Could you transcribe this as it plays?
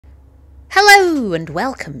Hello and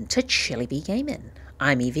welcome to Chili Bee Gaming.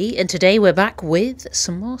 I'm Evie and today we're back with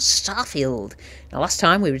some more Starfield. Now last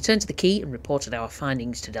time we returned to the key and reported our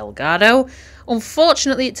findings to Delgado.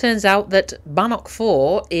 Unfortunately it turns out that Bannock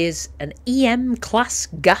 4 is an EM class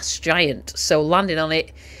gas giant, so landing on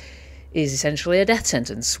it is essentially a death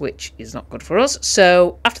sentence, which is not good for us.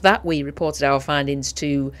 So after that we reported our findings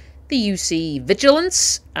to the UC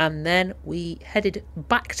Vigilance and then we headed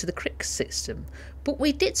back to the Crick system. But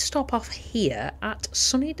we did stop off here at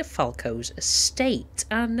Sonny Di Falcos' estate,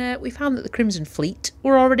 and we found that the Crimson Fleet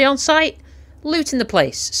were already on site, looting the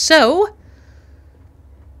place. So,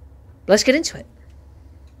 let's get into it.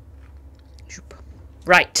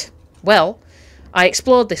 Right, well, I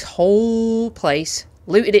explored this whole place,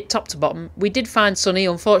 looted it top to bottom. We did find Sonny,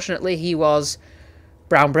 unfortunately he was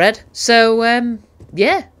brown bread. So,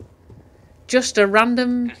 yeah, just a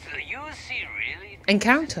random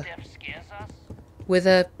encounter with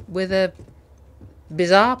a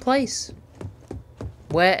bizarre place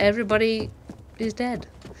where everybody is dead.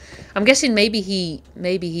 I'm guessing maybe he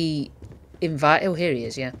invited. Oh, here he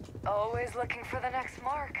is. Yeah. Always looking for the next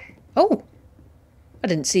mark. Oh, I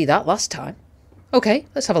didn't see that last time. Okay,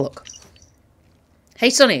 let's have a look.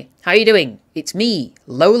 Hey, Sonny, how you doing? It's me,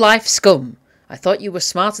 low-life scum. I thought you were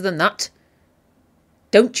smarter than that.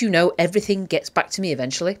 Don't you know everything gets back to me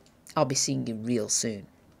eventually? I'll be seeing you real soon.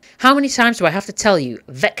 How many times do I have to tell you,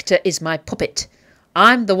 Vector is my puppet?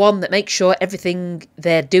 I'm the one that makes sure everything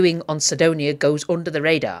they're doing on Sidonia goes under the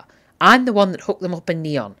radar. I'm the one that hooked them up in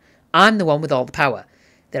Neon. I'm the one with all the power.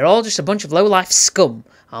 They're all just a bunch of low-life scum.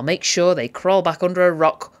 I'll make sure they crawl back under a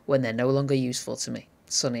rock when they're no longer useful to me.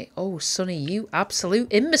 Sonny. Oh, Sonny, you absolute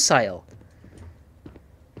imbecile.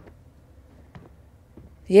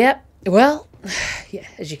 Yep, well, yeah,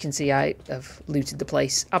 as you can see, I have looted the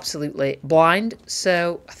place absolutely blind,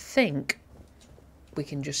 so I think we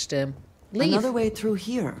can just leave. Another way through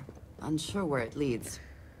here. Unsure where it leads.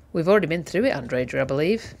 We've already been through it, Andrea, I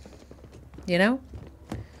believe. You know?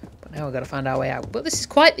 But now we've got to find our way out. But this is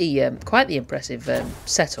quite the impressive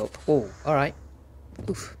setup. Oh, all right.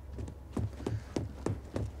 Oof.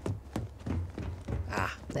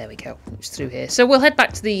 Ah, there we go. It's through here. So we'll head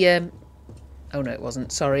back to the... Oh, no, it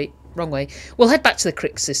wasn't. Sorry. Wrong way. We'll head back to the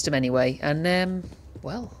Crick system anyway, and,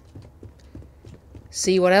 well,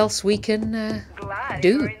 see what else we can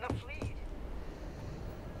do.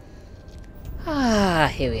 Ah,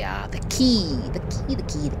 here we are. The key. The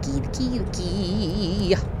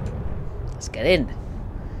key. Let's get in.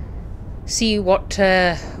 See what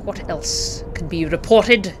else can be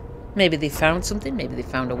reported. Maybe they found something. Maybe they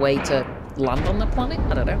found a way to land on the planet.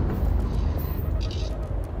 I don't know.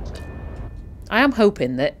 I am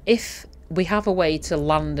hoping that if we have a way to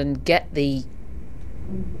land and get the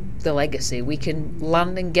legacy, we can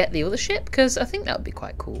land and get the other ship, because I think that would be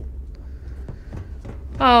quite cool.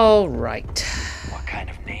 All right. What kind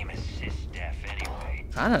of name is Sysdef anyway?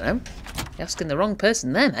 I don't know. You're asking the wrong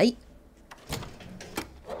person there, mate.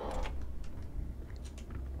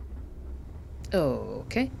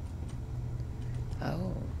 Okay.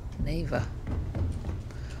 Oh, Neva.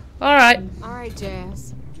 All right. All right,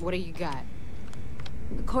 Jazz. What do you got?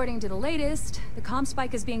 According to the latest, the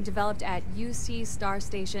ComSpike is being developed at UC Star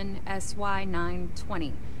Station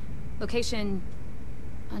SY920. Location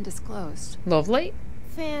undisclosed. Lovely.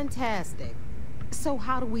 Fantastic. So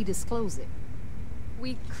how do we disclose it?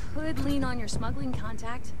 We could lean on your smuggling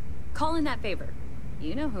contact. Call in that favor.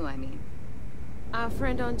 You know who I mean. Our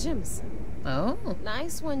friend on Jim's. Oh.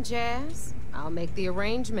 Nice one, Jazz. I'll make the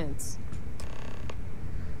arrangements.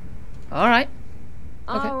 All right.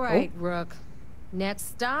 Okay. All right, Rook. Next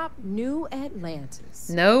stop, New Atlantis.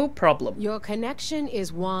 No problem. Your connection is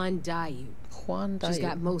Huan Dayu. Huan Dayu. She's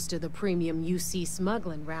got most of the premium UC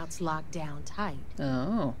smuggling routes locked down tight.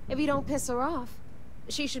 Oh. If you don't piss her off,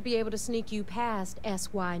 she should be able to sneak you past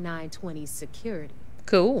SY920's security.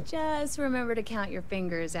 Cool. Just remember to count your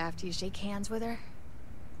fingers after you shake hands with her.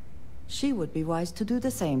 She would be wise to do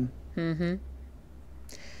the same. Mm-hmm.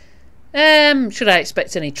 Should I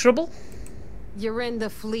expect any trouble? You're in the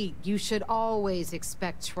fleet. You should always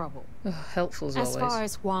expect trouble. Oh, helpful as always. As far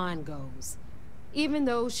as Huan goes, even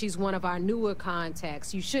though she's one of our newer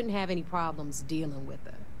contacts, you shouldn't have any problems dealing with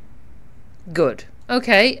her. Good.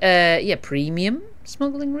 Okay, yeah, premium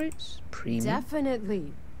smuggling routes? Premium?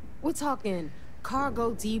 Definitely. We're talking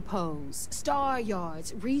cargo depots, star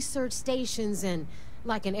yards, research stations, and,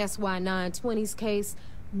 like in SY920's case,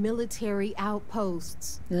 military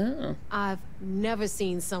outposts. Oh. I've never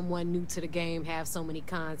seen someone new to the game have so many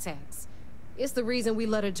contacts. It's the reason we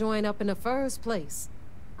let her join up in the first place.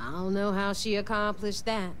 I don't know how she accomplished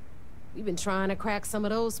that. We've been trying to crack some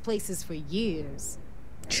of those places for years.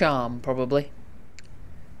 Charm, probably.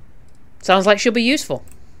 Sounds like she'll be useful.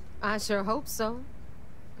 I sure hope so.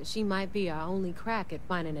 Because she might be our only crack at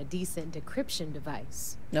finding a decent decryption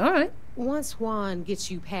device. Alright. Once Huan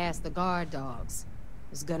gets you past the guard dogs,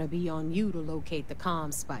 it's gonna be on you to locate the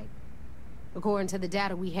ComSpike. According to the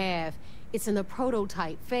data we have, it's in the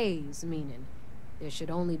prototype phase, meaning there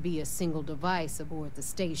should only be a single device aboard the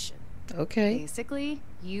station. Okay. Basically,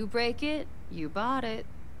 you break it, you bought it.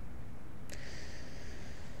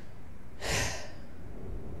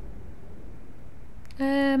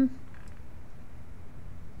 I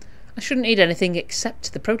shouldn't need anything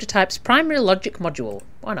except the prototype's primary logic module.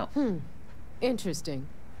 Why not? Interesting.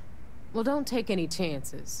 Well, don't take any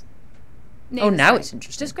chances. Oh, Name now aside, it's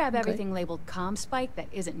interesting. Just grab Okay. everything labeled ComSpike that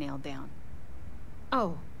isn't nailed down.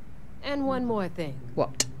 Oh, and one more thing.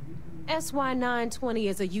 What? SY-920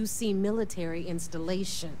 is a UC military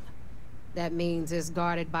installation. That means it's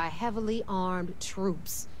guarded by heavily armed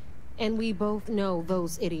troops. And we both know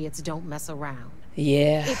those idiots don't mess around.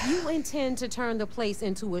 Yeah. If you intend to turn the place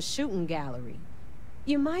into a shooting gallery,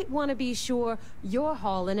 you might want to be sure you're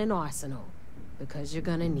hauling an arsenal, because you're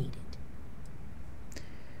gonna need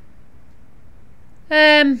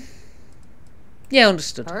it. Yeah,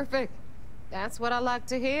 understood. Perfect. That's what I like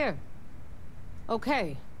to hear.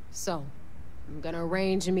 Okay, so I'm gonna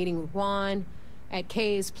arrange a meeting with Huan at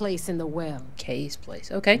Kay's place in the well. Kay's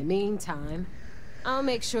place. In Okay. the meantime, I'll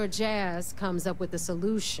make sure Jazz comes up with a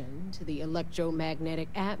solution to the electromagnetic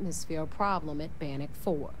atmosphere problem at Bannock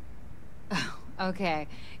 4. Okay,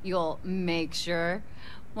 you'll make sure.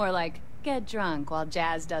 More like, get drunk while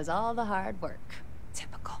Jazz does all the hard work.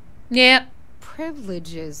 Typical. Yeah.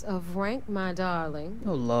 Privileges of rank, my darling.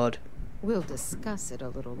 Oh, Lord. We'll discuss it a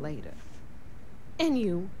little later. And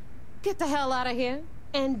you, get the hell out of here.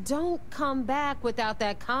 And don't come back without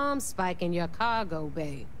that ComSpike in your cargo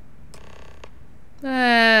bay.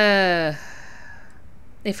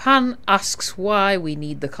 If Han asks why we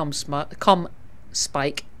need the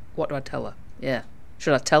ComSpike, what do I tell her? Yeah.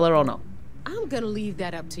 Should I tell her or not? I'm gonna leave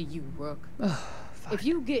that up to you, Rook. If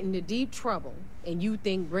you get into deep trouble and you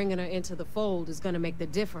think bringing her into the fold is gonna make the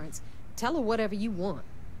difference, tell her whatever you want.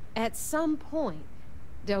 At some point,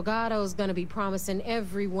 Delgado's gonna be promising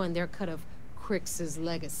everyone their cut of Crix's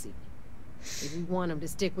legacy. If we want him to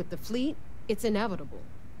stick with the fleet, it's inevitable.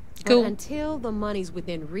 Cool. But until the money's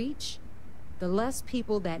within reach, the less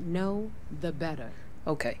people that know, the better.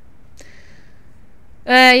 Okay.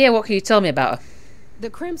 Yeah, what can you tell me about her?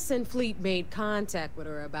 The Crimson Fleet made contact with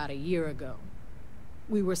her about a year ago.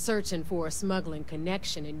 We were searching for a smuggling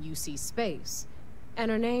connection in UC space,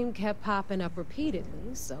 and her name kept popping up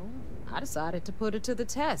repeatedly, so I decided to put her to the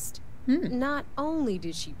test. Not only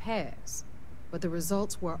did she pass, but the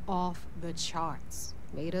results were off the charts.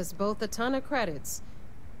 Made us both a ton of credits.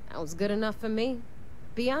 That was good enough for me.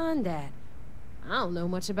 Beyond that, I don't know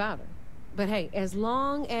much about her. But hey, as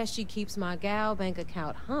long as she keeps my gal bank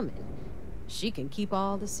account humming, she can keep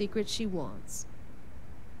all the secrets she wants.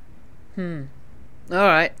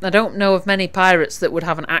 Alright. I don't know of many pirates that would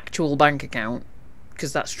have an actual bank account,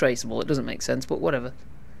 because that's traceable. It doesn't make sense, but whatever.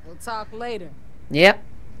 We'll talk later. Yep.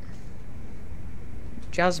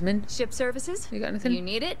 Jasmine, Ship services? you got anything? You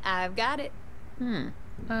need it? I've got it. No,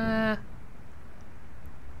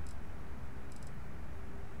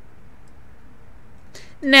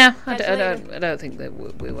 I Catch you don't think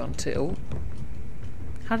that we want to. Oh.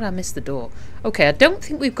 How did I miss the door? Okay, I don't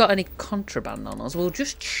think we've got any contraband on us. We'll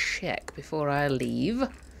just check before I leave,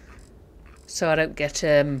 so I don't get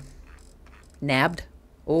nabbed.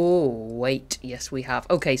 Oh wait, yes we have.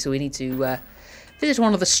 Okay, so we need to visit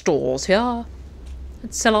one of the stores here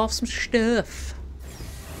and sell off some stuff.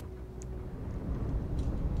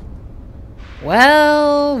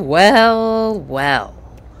 Well, well, well.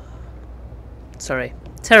 Sorry.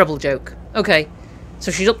 Terrible joke. Okay.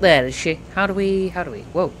 So she's up there, is she? How do we...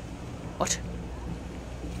 Whoa. What?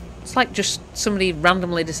 It's like just somebody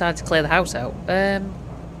randomly decided to clear the house out. Do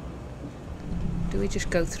we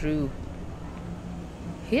just go through...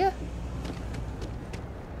 here?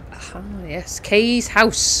 Ah, yes. Kay's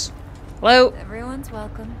house. Hello? Everyone's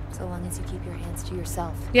welcome, so long as you keep your hands to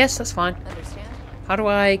yourself. Yes, that's fine. Understand? How do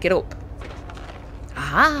I get up?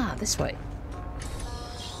 Ah, this way.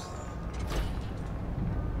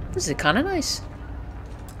 This is kind of nice.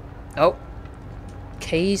 Oh.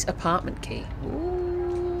 Kay's apartment key.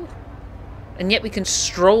 Ooh. And yet we can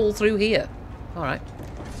stroll through here. Alright.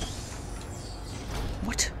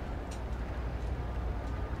 What?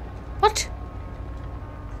 What?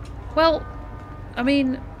 Well, I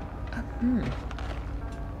mean... Do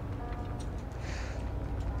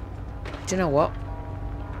you know what?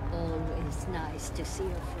 Always nice Nice to see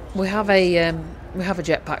you. We have a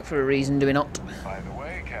jetpack for a reason, do we not? By the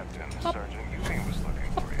way, Captain, Sergeant Ewing was looking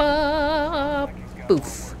for you.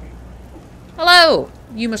 Boof. Hello!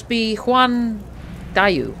 You must be Huan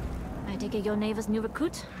Dayu. I take it your neighbor's new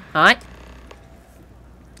recruit? Hi.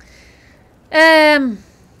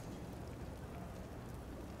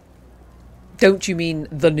 Don't you mean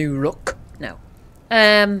the new rook? No.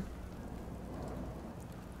 And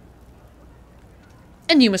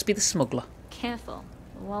you must be the smuggler. Careful.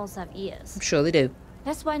 The walls have ears. I'm sure they do.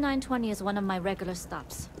 SY-920 is one of my regular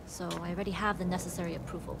stops, so I already have the necessary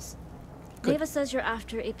approvals. Good. Davis says you're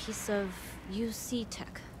after a piece of UC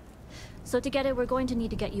tech. So to get it, we're going to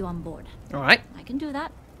need to get you on board. Alright. I can do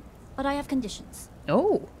that, but I have conditions.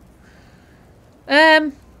 Oh.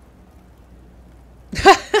 I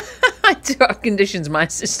do have conditions. My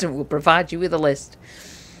assistant will provide you with a list.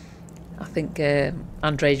 I think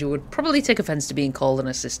Andreja would probably take offence to being called an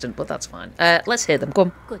assistant, but that's fine. Let's hear them.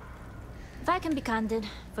 Come. Good. If I can be candid,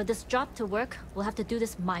 for this job to work, we'll have to do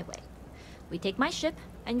this my way. We take my ship,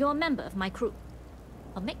 and you're a member of my crew.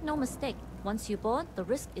 But make no mistake, once you board, the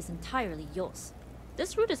risk is entirely yours.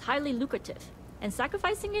 This route is highly lucrative, and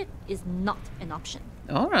sacrificing it is not an option.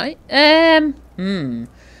 Alright.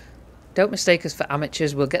 Don't mistake us for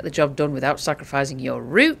amateurs. We'll get the job done without sacrificing your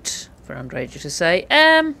route, for Andreja to say.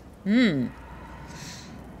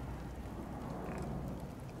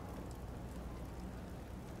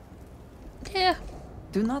 Yeah.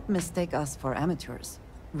 Do not mistake us for amateurs.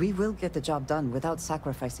 We will get the job done without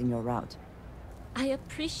sacrificing your route. I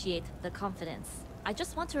appreciate the confidence. I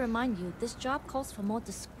just want to remind you, this job calls for more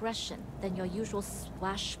discretion than your usual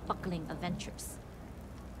swashbuckling adventures.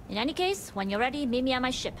 In any case, when you're ready, meet me at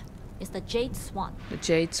my ship. It's the Jade Swan. The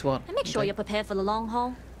Jade Swan. And make sure you're prepared for the long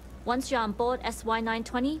haul. Once you're on board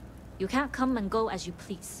SY-920, you can't come and go as you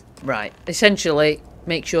please. Right. Essentially,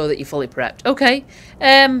 make sure that you're fully prepped. Okay.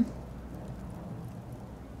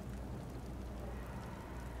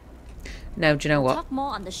 Now, do you know what? Talk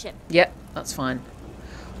more on the ship. Yep, that's fine.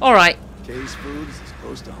 Alright. Case food is as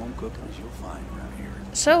close to home cooking as you'll find around here.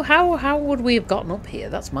 So how would we have gotten up here?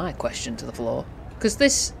 That's my question to the floor. Because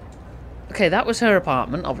this... Okay, that was her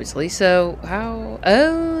apartment, obviously. So how...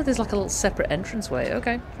 Oh, there's like a little separate entranceway.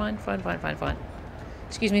 Okay, fine.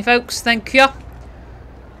 Excuse me, folks. Thank you.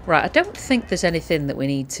 Right, I don't think there's anything that we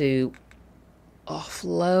need to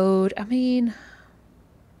offload. I mean...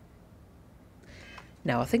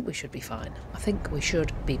 No, I think we should be fine. I think we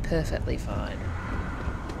should be perfectly fine.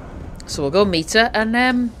 So we'll go meet her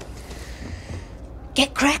and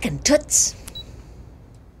get cracking, toots.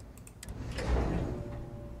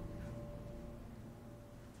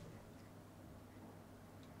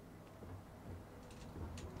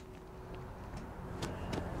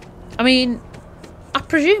 I mean, I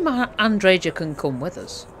presume Andreja can come with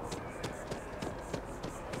us.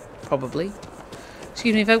 Probably.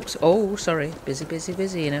 Excuse me, folks. Oh, sorry.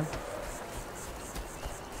 Busy, you know.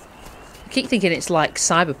 I keep thinking it's like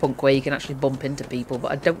Cyberpunk where you can actually bump into people,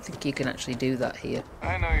 but I don't think you can actually do that here.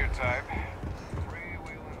 I know your type.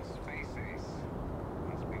 Three-wheeling space ace.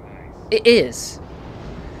 Must be nice. It is.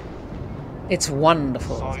 It's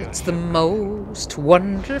wonderful. It's the most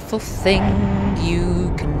wonderful thing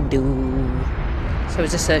you can do. So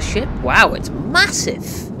is this her ship? Wow, it's massive.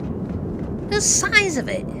 The size of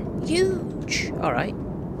it. Huge. Alright.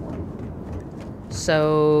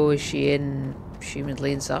 So is she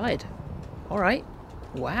presumably inside? Alright.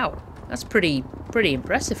 Wow. That's pretty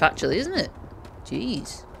impressive actually, isn't it?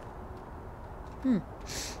 Jeez.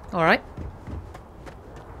 Alright.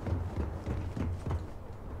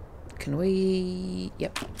 Can we...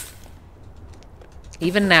 Yep.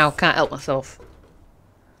 Even now, can't help myself.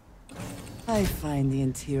 I find the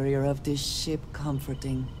interior of this ship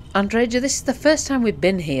comforting. Andreja, this is the first time we've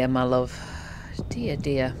been here, my love.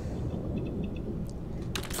 Dear.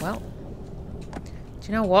 Well, do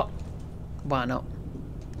you know what? Why not?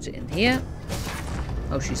 Is it in here?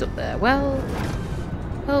 Oh, she's up there. Well.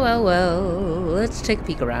 Let's take a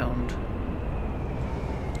peek around.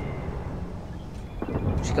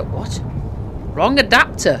 She got what? Wrong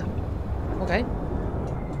adapter. Okay.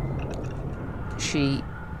 She...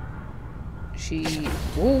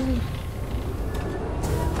 Whoa.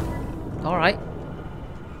 Alright.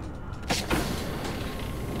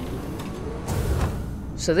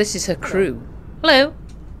 So this is her crew. Hello.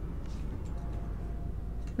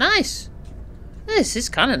 Nice. This is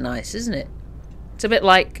kind of nice, isn't it? It's a bit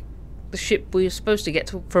like the ship we were supposed to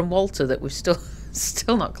get from Walter that we've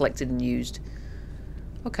still not collected and used.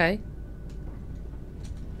 Okay.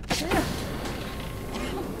 Yeah.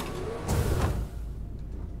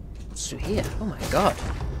 What's through here? Oh my god.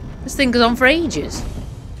 This thing goes on for ages.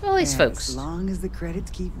 All these folks. As long as the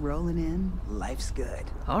credits keep rolling in, life's good.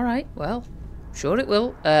 Alright, well, sure it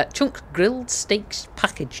will. Chunk grilled steaks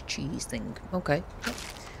packaged cheese thing. Okay.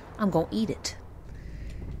 I'm going to eat it.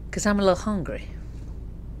 Because I'm a little hungry.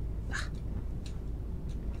 Ah.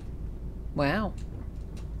 Wow.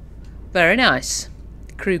 Very nice.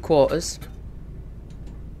 Crew quarters.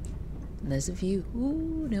 And there's a view.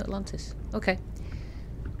 Ooh, New Atlantis. Okay.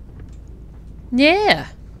 Yeah.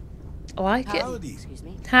 I like Howdy. it. Excuse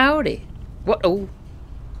me. Howdy. What? Oh.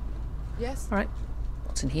 Yes. Alright.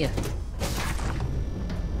 What's in here?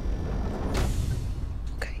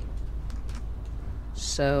 Okay.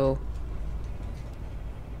 So.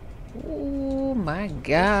 Oh my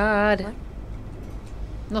god. What?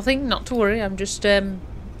 Nothing, not to worry. I'm just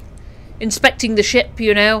inspecting the ship,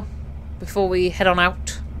 you know, before we head on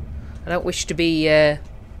out. I don't wish to be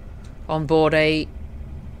on board a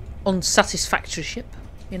unsatisfactory ship,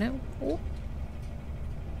 you know. Oh.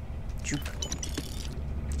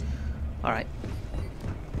 Alright.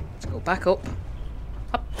 Let's go back up.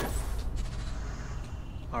 Up.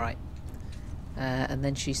 Alright. And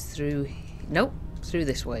then she's through... Nope. Through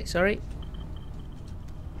this way. Sorry.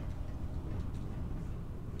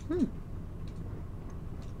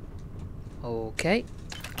 Okay.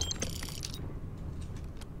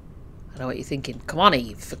 I know what you're thinking. Come on,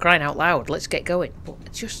 Eve. For crying out loud. Let's get going.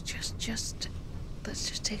 But just... Let's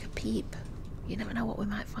just take a peep. You never know what we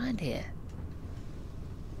might find here.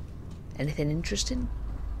 Anything interesting?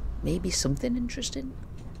 Maybe something interesting?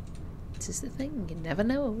 This is the thing. You never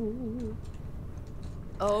know.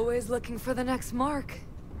 Always looking for the next mark.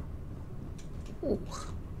 Ooh.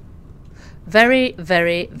 Very,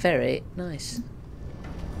 very, very nice.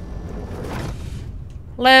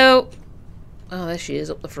 Hello. Oh, there she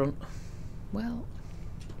is up the front. Well.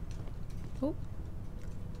 Oh.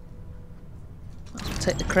 I'll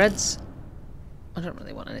take the creds. I don't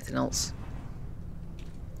really want anything else.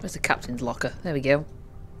 Where's the captain's locker? There we go.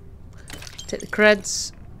 Take the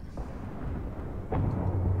creds.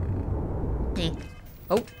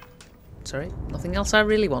 Oh. Sorry. Nothing else I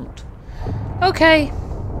really want. Okay.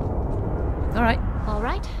 Alright.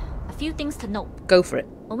 Alright, a few things to note. Go for it.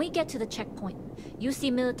 When we get to the checkpoint,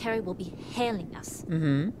 UC military will be hailing us.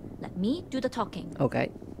 Let me do the talking.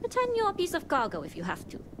 Okay. Pretend you're a piece of cargo if you have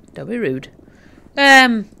to. Don't be rude.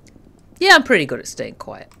 Yeah, I'm pretty good at staying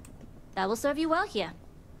quiet. That will serve you well here.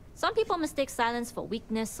 Some people mistake silence for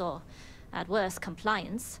weakness or, at worst,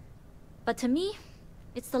 compliance. But to me,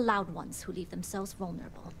 it's the loud ones who leave themselves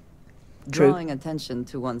vulnerable. True. Drawing attention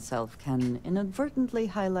to oneself can inadvertently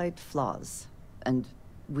highlight flaws and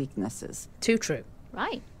weaknesses. Too true.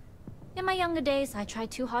 Right. In my younger days, I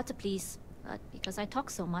tried too hard to please. But because I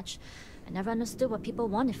talked so much, I never understood what people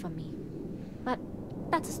wanted from me. But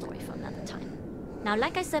that's a story for another time. Now,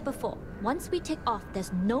 like I said before, once we take off,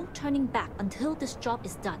 there's no turning back until this job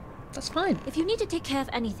is done. That's fine. If you need to take care of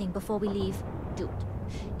anything before we leave, do it.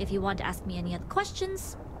 If you want to ask me any other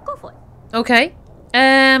questions, go for it. Okay.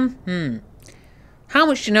 How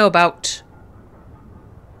much do you know about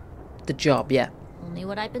the job? Yeah. Only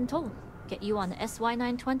what I've been told. Get you on the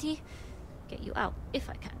SY-920, get you out if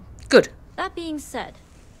I can. Good. That being said,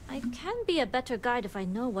 I can be a better guide if I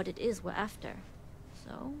know what it is we're after.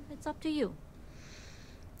 So, it's up to you.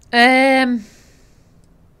 Yeah,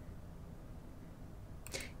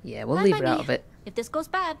 we'll Fine leave by it out me. of it. If this goes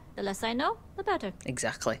bad, the less I know, the better.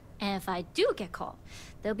 Exactly. And if I do get caught,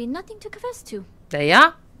 there'll be nothing to confess to. There you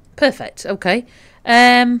are. Perfect. Okay.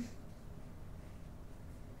 Do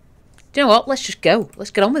you know what? Let's just go.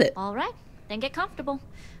 Let's get on with it. Alright, then get comfortable.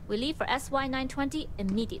 We leave for SY-920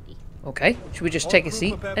 immediately. Okay. Should we just take a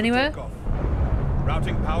seat anywhere?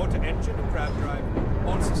 Routing power to engine and crab drive.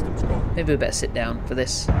 All systems go. Maybe we better sit down for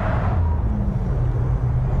this.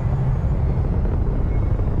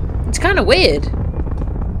 It's kind of weird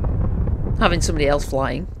having somebody else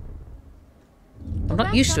flying. I'm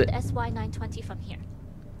not used to it. The SY-920 from here.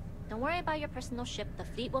 Don't worry about your personal ship. The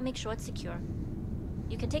fleet will make sure it's secure.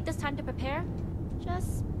 You can take this time to prepare.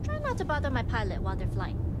 Just try not to bother my pilot while they're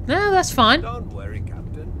flying. No, that's fine. Don't worry,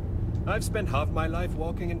 Captain. I've spent half my life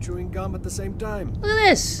walking and chewing gum at the same time. Look at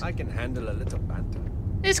this. I can handle a little banter.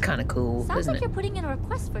 It's kind of cool, Sounds isn't like it? you're putting in a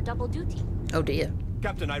request for double duty. Oh dear.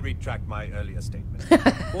 Captain, I retract my earlier statement. For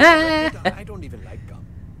the record, I don't even like gum.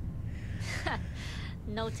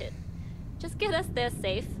 Noted. Just get us there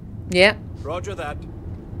safe. Yeah. Roger that.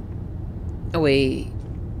 Are we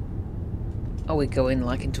going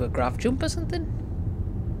like into a grav jump or something?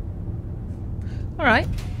 Alright.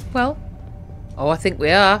 Well. Oh, I think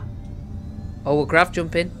we are. Oh, we're grav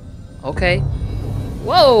jumping. Okay.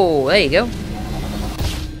 Whoa! There you go.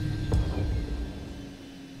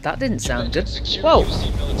 That didn't sound good. Secure Whoa!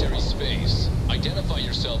 UC military space. Identify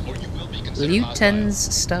yourself or you will be considered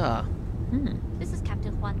Lieutenant's Star. This is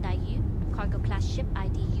Captain Huan Daiyu, cargo class ship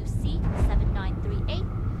ID UC 7938,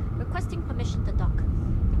 requesting permission to dock.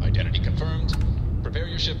 hostile. Identity confirmed. Prepare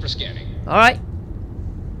your ship for scanning. Alright.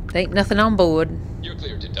 Ain't nothing on board. You're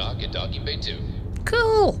cleared to dock at docking bay 2.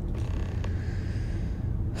 Cool!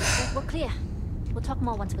 We're clear. We'll talk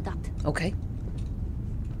more once we're docked. Okay.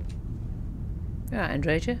 Right,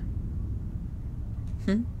 Andreja.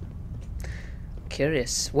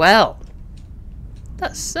 Curious. Well.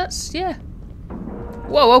 That's, yeah.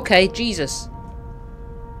 Whoa, okay, Jesus.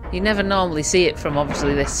 You never normally see it from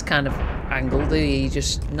obviously this kind of angle, do you? You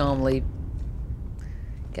just normally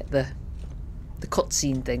get the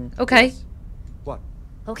cutscene thing. Okay. What?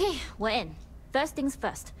 Okay, we're in. First things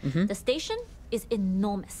first. The station is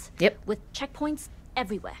enormous. Yep. With checkpoints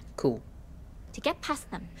everywhere. Cool. To get past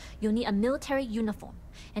them, you'll need a military uniform.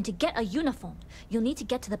 And to get a uniform, you'll need to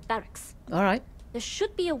get to the barracks. Alright. There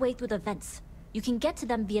should be a way through the vents. You can get to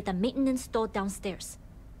them via the maintenance store downstairs.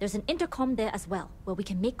 There's an intercom there as well, where we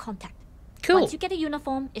can make contact. Cool. Once you get a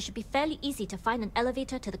uniform, it should be fairly easy to find an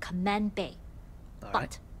elevator to the command bay. Alright.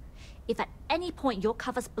 But if at any point your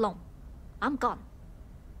cover's blown, I'm gone.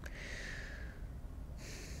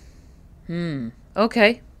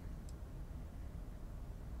 Okay.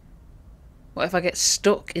 What if I get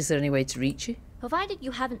stuck? Is there any way to reach you? Provided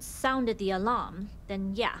you haven't sounded the alarm,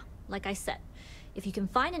 then yeah, like I said. If you can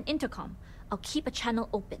find an intercom, I'll keep a channel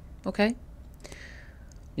open. Okay.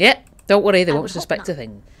 Yeah, don't worry, they I won't would hope suspect a not.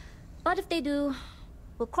 thing. But if they do,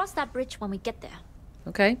 we'll cross that bridge when we get there.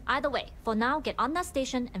 Okay. Either way, for now, get on that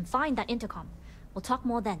station and find that intercom. We'll talk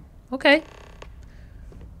more then. Okay.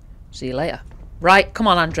 See you later. Right, come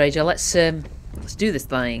on, Andreja, let's do this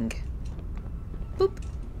thing. Boop.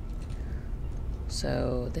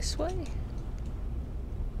 So this way.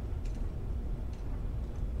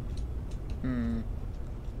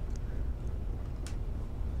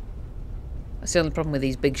 That's the only problem with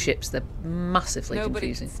these big ships. They're massively Nobody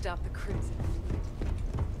confusing. can stop the crimson.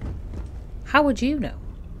 How would you know?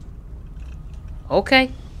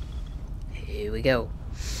 Okay. Here we go.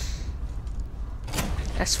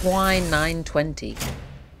 SY 920.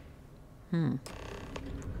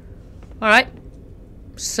 Alright.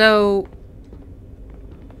 So,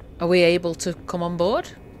 are we able to come on board?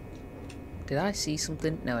 Did I see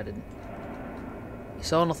something? No, I didn't. You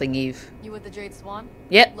saw nothing, Eve. You with the Jade Swan?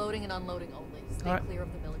 Yep. Loading and unloading only. Stay Alright. clear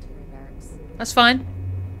of the military barracks. That's fine.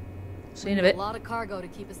 See you in a bit. A lot of cargo to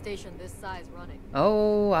keep a station this size running.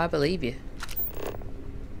 Oh, I believe you.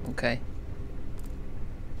 Okay.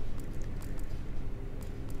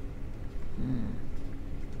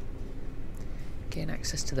 Gain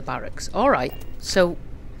access to the barracks. Alright, so... we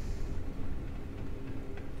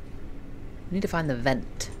need to find the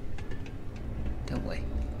vent. Don't we?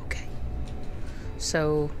 Okay.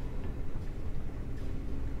 So...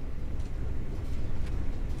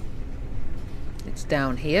 it's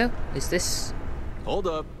down here. Is this... Hold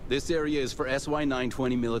up. This area is for SY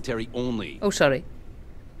 920 military only. oh, sorry.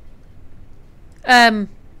 Can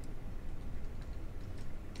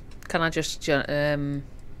I just...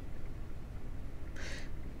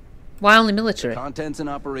 why only military? Contents and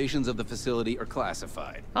operations of the facility are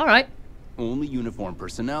classified. Alright, Only uniformed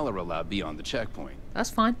personnel are allowed beyond the checkpoint. that's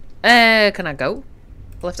fine. Can I go?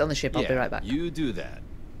 I left it on the ship, I'll be right back. You do that.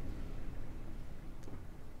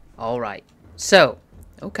 Alright, so,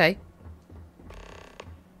 okay.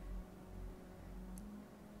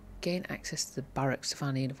 Gain access to the barracks to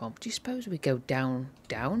find the uniform. Do you suppose we go down?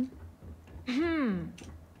 I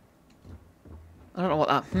don't know what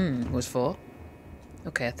that was for.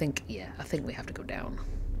 Okay, I think we have to go down.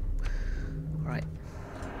 Alright.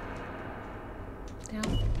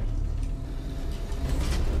 Down.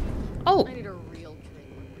 Oh! I need a real drink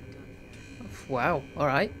when we're done. Wow,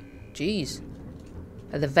 alright. Jeez.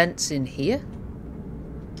 Are the vents in here?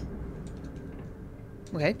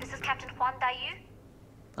 Okay. This is Captain Huan Daiyu.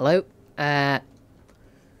 Hello?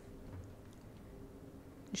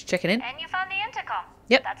 Just checking in. And you found the intercom.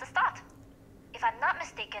 Yep. That's a start. If I'm not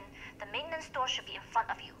mistaken, the maintenance door should be in front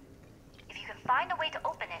of you. If you can find a way to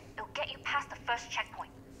open it, it'll get you past the first checkpoint.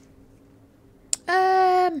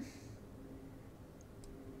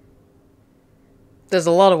 There's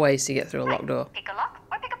a lot of ways to get through a locked door. Pick a lock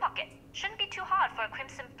or pick a pocket. Shouldn't be too hard for a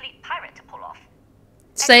Crimson Fleet pirate to pull off.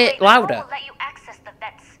 Say Anyway, it louder. the door will let you access the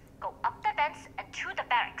vents. Go up the vents and to the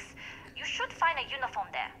barracks. You should find a uniform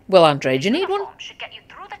there. Well, Andre, do you need one? Uniform should get you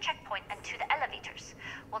through the checkpoint and to the elevators.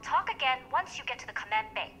 We'll talk again once you get to the command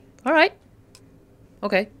bay. Alright.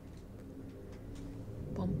 Okay.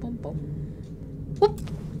 Bum, bum, bum. Whoop.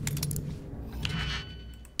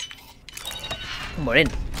 And we're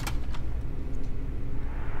in.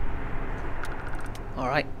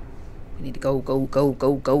 Alright. We need to go, go, go,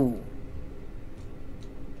 go, go.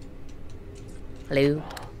 Hello?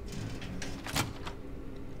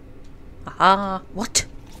 Aha! What?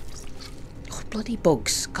 Oh, bloody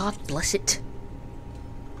bugs. God bless it.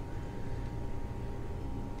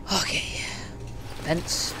 Okay.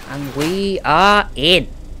 Vents. And we are in.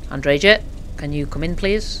 Andreja, can you come in,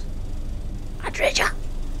 please? Andreja!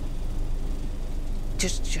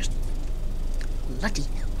 Just... bloody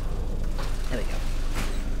hell. There we go.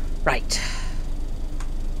 Right.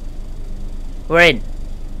 We're in.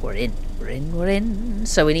 We're in. We're in. We're in.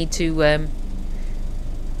 So we need to, I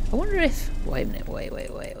wonder if... Wait a minute.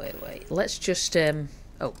 Wait. Let's just,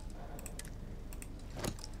 oh.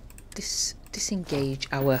 Disengage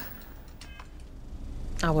our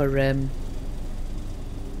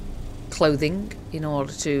clothing in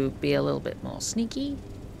order to be a little bit more sneaky.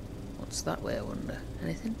 What's that way, I wonder?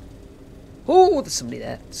 Anything? Oh, there's somebody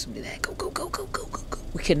there. There's somebody there. Go, go, go, go, go, go, go.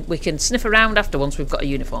 We can sniff around after once we've got a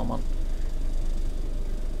uniform on.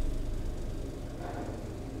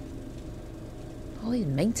 All these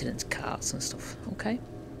maintenance carts and stuff. Okay.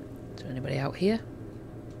 Is there anybody out here?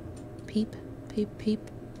 Peep, peep, peep.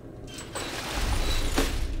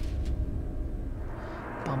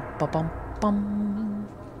 Bum, ba, bum, bum.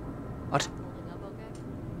 What?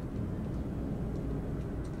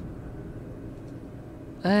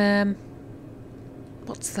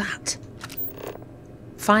 What's that?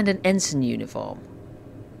 Find an ensign uniform.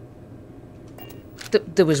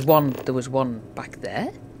 There was one back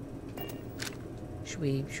there. Should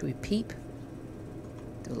we peep?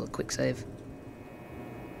 Do a little quick save.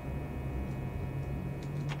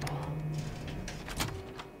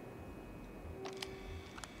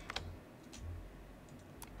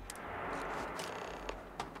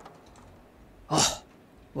 Oh,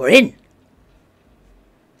 we're in.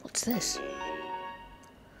 What's this?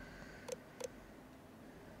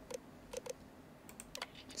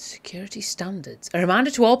 Security standards. A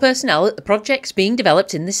reminder to all personnel that the projects being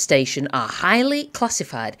developed in this station are highly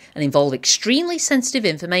classified and involve extremely sensitive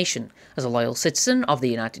information. As a loyal citizen of the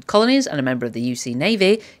United Colonies and a member of the UC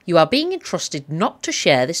Navy, you are being entrusted not to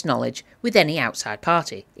share this knowledge with any outside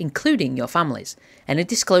party, including your families. Any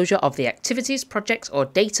disclosure of the activities, projects or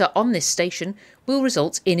data on this station will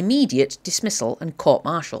result in immediate dismissal and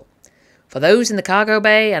court-martial. For those in the cargo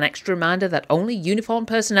bay, an extra reminder that only uniformed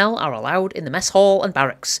personnel are allowed in the mess hall and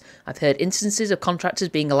barracks. I've heard instances of contractors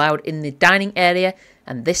being allowed in the dining area,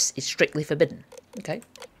 and this is strictly forbidden. Okay.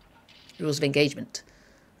 Rules of engagement.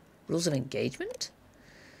 Rules of engagement?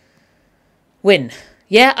 Win.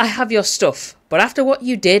 Yeah, I have your stuff, but after what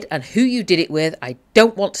you did and who you did it with, I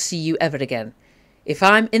don't want to see you ever again. If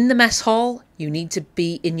I'm in the mess hall, you need to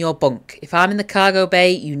be in your bunk. If I'm in the cargo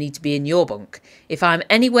bay, you need to be in your bunk. If I'm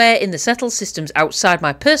anywhere in the settled systems outside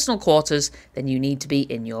my personal quarters, then you need to be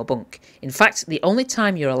in your bunk. In fact, the only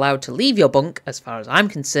time you're allowed to leave your bunk, as far as I'm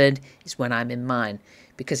concerned, is when I'm in mine.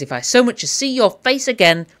 Because if I so much as see your face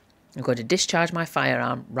again, I'm going to discharge my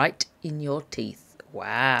firearm right in your teeth.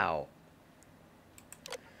 Wow.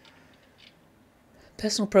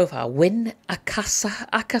 Personal profile. Win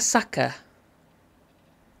Akasaka.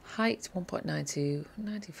 Height 1.92,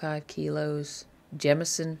 95 kilos.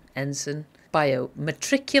 Jemison, ensign. Bio.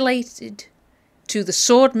 Matriculated to the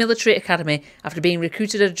Sword Military Academy after being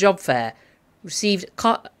recruited at a job fair. Received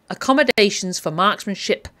accommodations for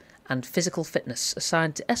marksmanship and physical fitness.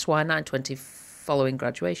 Assigned to SY 920 following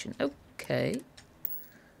graduation. Okay.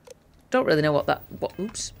 Don't really know what that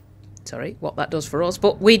does for us,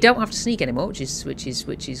 but we don't have to sneak anymore, which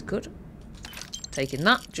is good. Taking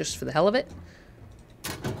that just for the hell of it.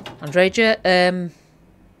 Andreja,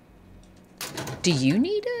 do you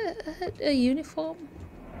need a uniform?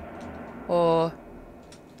 Or,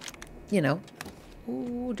 you know.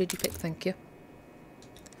 Ooh, did you pick? Thank you.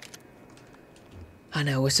 I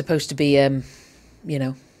know, we're supposed to be, you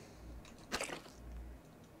know.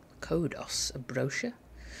 Kodos, a brochure.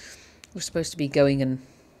 We're supposed to be going and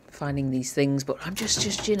finding these things, but I'm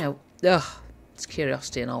just, you know, it's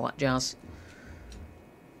curiosity and all that jazz.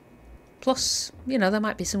 Plus, you know, there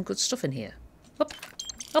might be some good stuff in here. Up.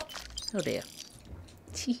 Oh dear.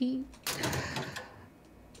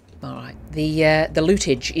 Alright, the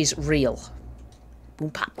lootage is real.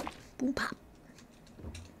 Boom pop. Boom pop.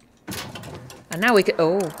 And now we can...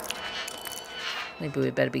 Oh. Maybe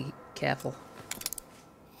we better be careful.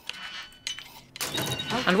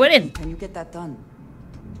 And we're in. Can you get that done?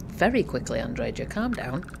 Very quickly, Andreja. Calm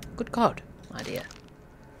down. Good God, my dear.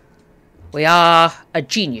 We are a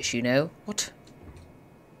genius, you know. What?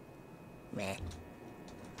 Meh.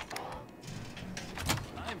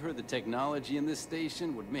 I'm I've heard the technology in this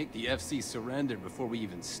station would make the FC surrender before we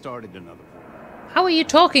even started another war. How are you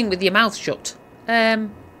talking with your mouth shut?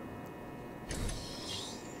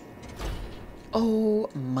 Oh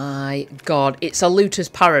my god, it's a looter's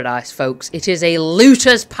paradise, folks. It is a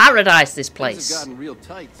looter's paradise, this place. Things have gotten real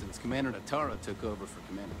tight since Commander Natara took over for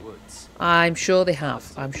Commander Woods. I'm sure they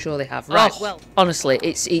have. I'm sure they have. Right, well, honestly,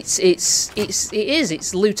 it is.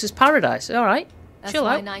 It's looter's paradise. All right, chill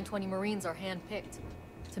out. SY-920 Marines are handpicked.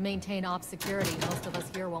 To maintain op security, most of us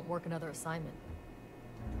here won't work another assignment.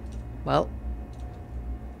 Well,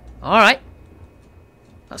 all right.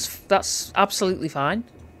 That's absolutely fine.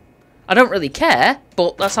 I don't really care,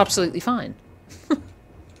 but that's absolutely fine.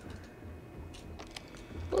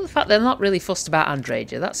 Well, the fact they're not really fussed about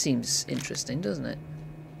Andreja, that seems interesting, doesn't it?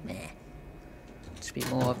 Meh. Just be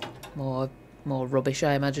more rubbish,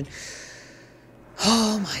 I imagine.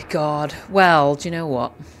 Oh my god. Well, do you know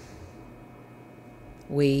what?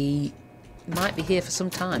 We might be here for some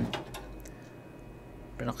time.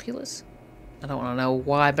 Binoculars? I don't want to know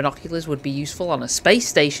why binoculars would be useful on a space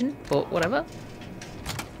station, but whatever.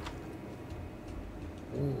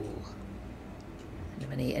 Ooh.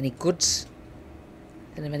 Any goods?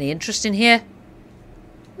 Any interest in here?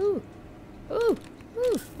 Ooh. Ooh.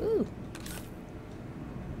 Ooh. Ooh.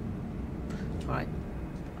 Alright.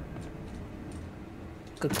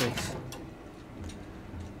 Good grief.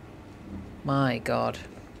 My god.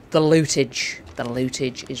 The lootage. The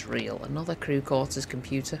lootage is real. Another crew quarters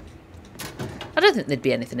computer. I don't think there'd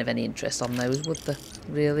be anything of any interest on those, would there?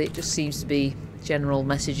 Really? It just seems to be general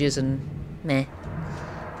messages and meh.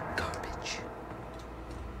 Garbage.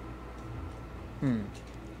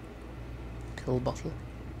 Pill bottle.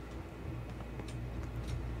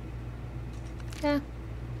 Yeah.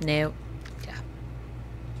 No. Yeah.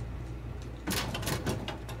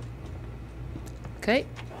 Okay.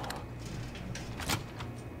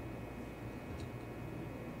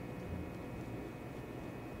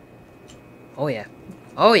 Oh yeah.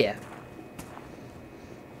 Oh yeah.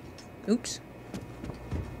 Oops.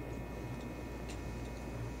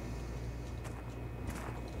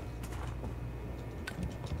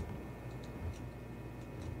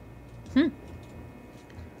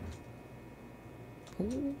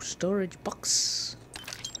 Ooh, storage box.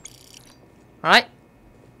 Alright.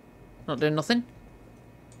 Not doing nothing.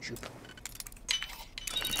 Shoop.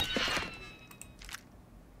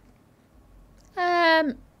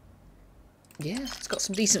 Yeah, it's got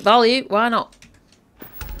some decent value. Why not?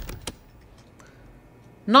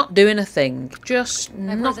 Not doing a thing. Just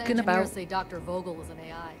knocking about. Say Dr. Vogel was an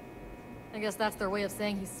AI. I guess that's their way of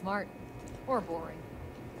saying he's smart. Or boring.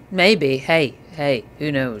 Maybe. Hey,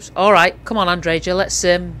 who knows? Alright, come on, Andreja, let's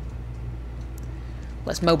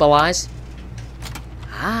mobilize.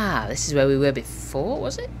 Ah, this is where we were before,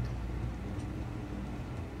 was it?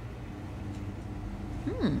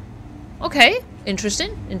 Okay.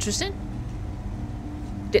 Interesting.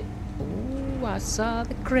 Ooh, I saw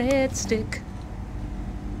the cred stick.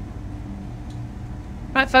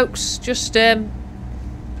 Right, folks, just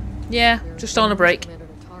yeah, just on a break.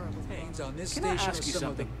 On this station are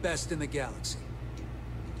some of the best in the galaxy.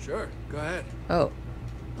 Sure, go ahead. Oh,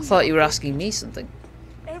 I thought you were asking me something.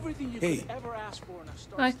 Everything you could ever ask for in a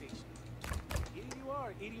star station. Here you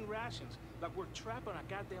are, eating rations like we're trapped on a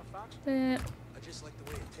goddamn fox. I just like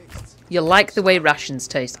the way it tastes. You like the way rations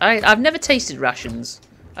taste. I've never tasted rations.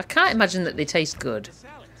 I can't imagine that they taste good.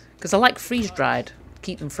 Because I like freeze-dried.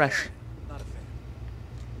 Keep them fresh. Not a fan.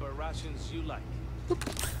 But rations you like. The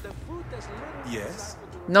food that's yes.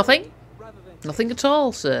 Nothing? Nothing at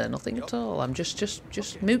all, sir. Nothing at all. I'm just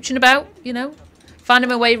mooching about, you know. Finding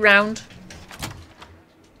my way round.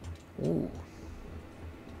 Ooh.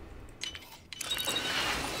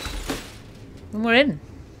 And we're in.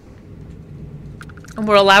 And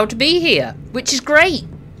we're allowed to be here, which is great.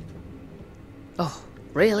 Oh,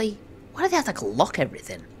 really? Why do they have to lock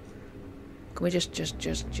everything? Can we just get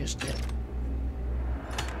it?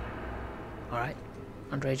 Alright.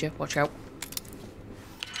 Andreja, watch out.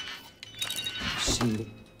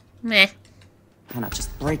 Meh. Why not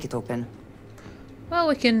just break it open? Well,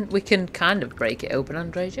 we can kind of break it open,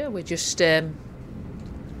 Andreja. We're just right,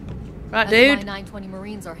 dude. SY-920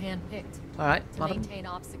 Marines are handpicked. All right, to madam. maintain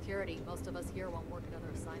op security, most of us here won't work another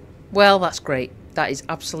assignment. Well, that's great. That is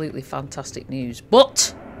absolutely fantastic news.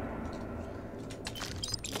 But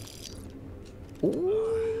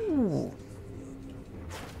ooh.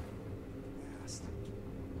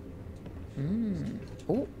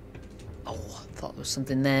 Oh. Oh, I thought there was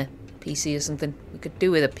something there. PC or something. We could do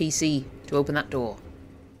with a PC to open that door.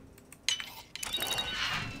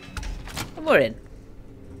 And we're in.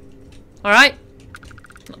 Alright.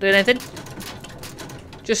 Not doing anything.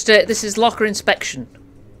 Just, this is locker inspection.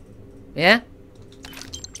 Yeah?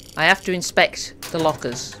 I have to inspect the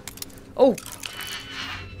lockers. Oh!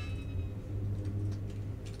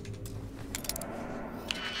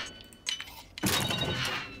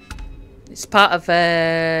 It's part of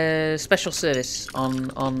a special service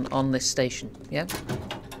on this station, yeah?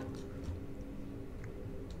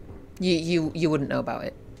 You wouldn't know about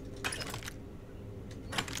it.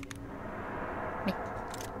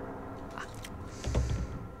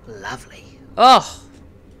 Lovely. Oh!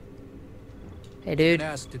 Hey, dude. Been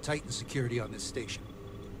asked to tighten security on this station.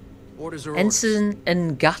 Orders are Ensign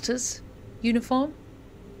Ngata's uniform?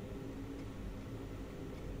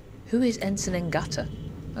 Who is Ensign Ngata?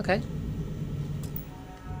 Okay.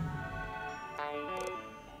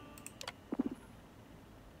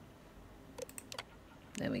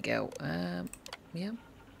 There we go. Yeah.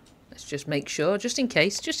 Let's just make sure, just in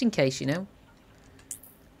case, you know.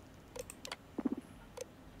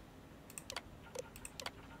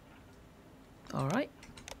 Alright.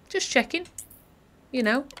 Just checking. You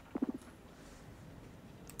know.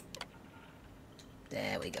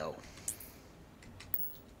 There we go.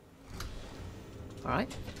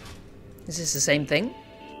 Alright. Is this the same thing?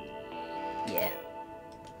 Yeah.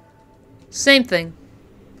 Same thing.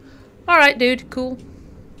 Alright, dude. Cool.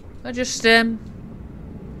 I just,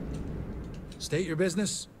 State your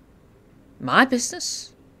business. My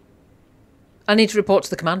business? I need to report to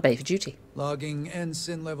the command bay for duty. Logging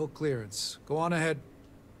ensign level clearance. Go on ahead.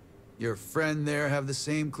 Your friend there have the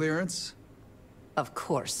same clearance? Of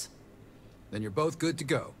course. Then you're both good to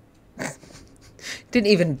go. Didn't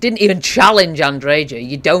even challenge Andreja.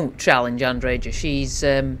 You don't challenge Andreja. She's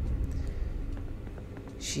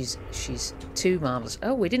too marvelous.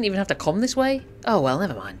 Oh, we didn't even have to come this way? Oh well,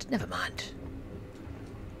 never mind. Never mind.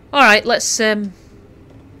 Alright, let's go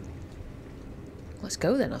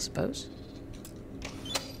then, I suppose.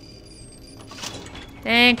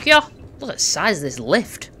 Thank you. Look at the size of this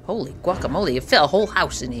lift. Holy guacamole, you fit a whole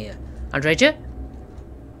house in here. Andreja?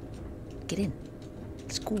 Get in.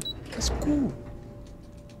 Let's go. Let's go.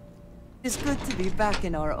 It's good to be back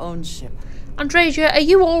in our own ship. Andreja, are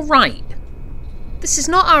you alright? This is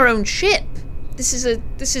not our own ship. This is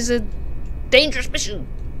a dangerous mission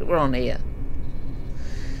that we're on here.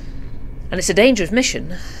 And it's a dangerous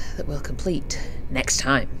mission that we'll complete next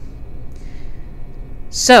time.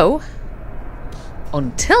 So,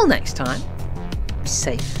 until next time, be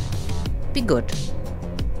safe, be good,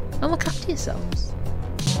 and look after yourselves.